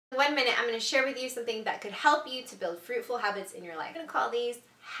1 minute, I'm going to share with you something that could help you to build fruitful habits in your life. I'm going to call these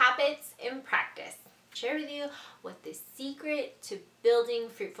habits in practice. Share with you what the secret to building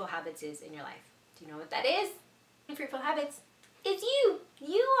fruitful habits is in your life. Do you know what that is? Fruitful habits. It's you.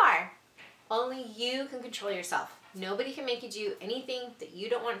 You are. Only you can control yourself. Nobody can make you do anything that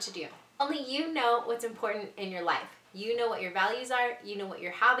you don't want to do. Only you know what's important in your life. You know what your values are. You know what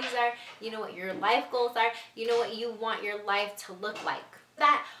your hobbies are. You know what your life goals are. You know what you want your life to look like.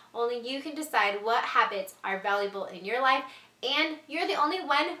 That only you can decide what habits are valuable in your life, and you're the only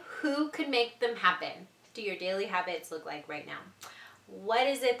one who could make them happen. What do your daily habits look like right now? What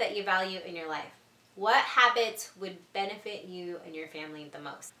is it that you value in your life? What habits would benefit you and your family the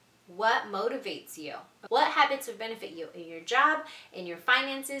most? What motivates you? What habits would benefit you in your job, in your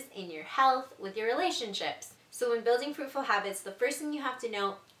finances, in your health, with your relationships? So when building fruitful habits, the first thing you have to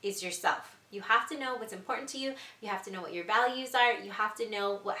know is yourself. You have to know what's important to you. You have to know what your values are. You have to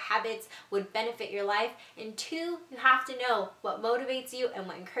know what habits would benefit your life. And 2, you have to know what motivates you and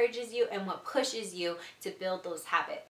what encourages you and what pushes you to build those habits.